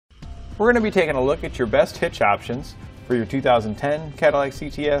We're going to be taking a look at your best hitch options for your 2010 Cadillac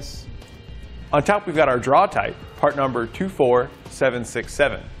CTS. On top we've got our Draw-Tite, part number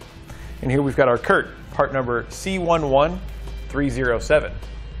 24767. And here we've got our Curt, part number C11307.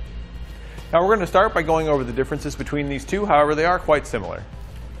 Now we're going to start by going over the differences between these two, however they are quite similar.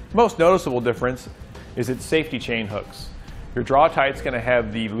 The most noticeable difference is its safety chain hooks. Your Draw-Tite's going to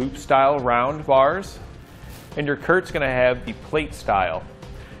have the loop style round bars, and your Curt's going to have the plate style.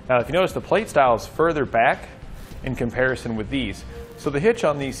 Now if you notice, the plate style is further back in comparison with these. So the hitch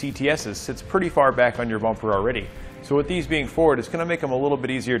on these CTSs sits pretty far back on your bumper already. So with these being forward, it's going to make them a little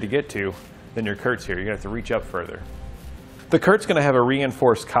bit easier to get to than your Curt's here. You're going to have to reach up further. The Curt's going to have a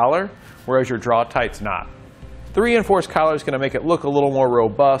reinforced collar, whereas your Draw-Tite's not. The reinforced collar is going to make it look a little more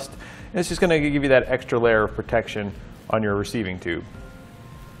robust, and it's just going to give you that extra layer of protection on your receiving tube.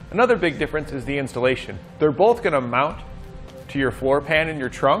 Another big difference is the installation. They're both going to mount to your floor pan in your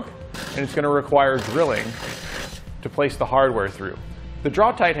trunk, and it's going to require drilling to place the hardware through. The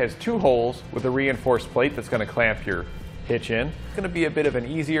Draw-Tite has two holes with a reinforced plate that's going to clamp your hitch in. It's going to be a bit of an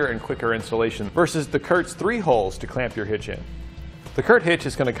easier and quicker installation versus the Curt's 3 holes to clamp your hitch in. The Curt hitch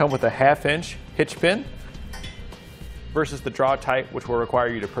is going to come with a 1/2-inch hitch pin versus the Draw-Tite, which will require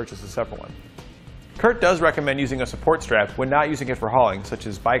you to purchase a separate one. Curt does recommend using a support strap when not using it for hauling, such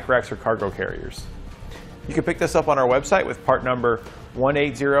as bike racks or cargo carriers. You can pick this up on our website with part number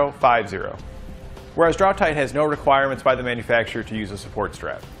 18050. Whereas Draw-Tite has no requirements by the manufacturer to use a support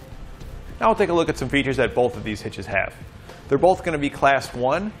strap. Now we'll take a look at some features that both of these hitches have. They're both going to be Class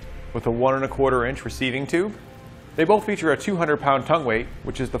 1 with a 1 1/4-inch receiving tube. They both feature a 200-pound tongue weight,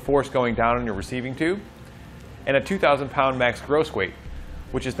 which is the force going down on your receiving tube, and a 2,000-pound max gross weight,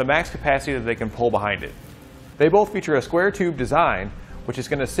 which is the max capacity that they can pull behind it. They both feature a square tube design, which is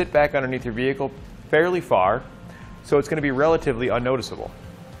going to sit back underneath your vehicle fairly far, so it's going to be relatively unnoticeable.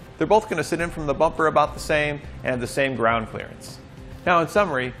 They're both going to sit in from the bumper about the same and have the same ground clearance. Now in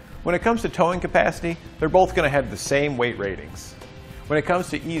summary, when it comes to towing capacity, they're both going to have the same weight ratings. When it comes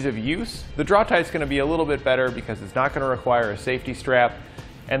to ease of use, the Draw-Tite is going to be a little bit better because it's not going to require a safety strap,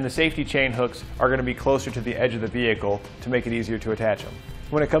 and the safety chain hooks are going to be closer to the edge of the vehicle to make it easier to attach them.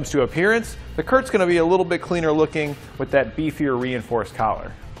 When it comes to appearance, the Curt's going to be a little bit cleaner looking with that beefier reinforced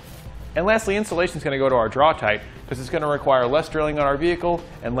collar. And lastly, installation is going to go to our Draw-Tite because it's going to require less drilling on our vehicle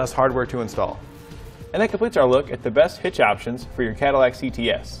and less hardware to install. And that completes our look at the best hitch options for your Cadillac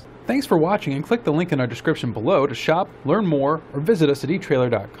CTS. Thanks for watching, and click the link in our description below to shop, learn more, or visit us at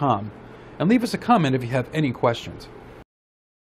etrailer.com. And leave us a comment if you have any questions.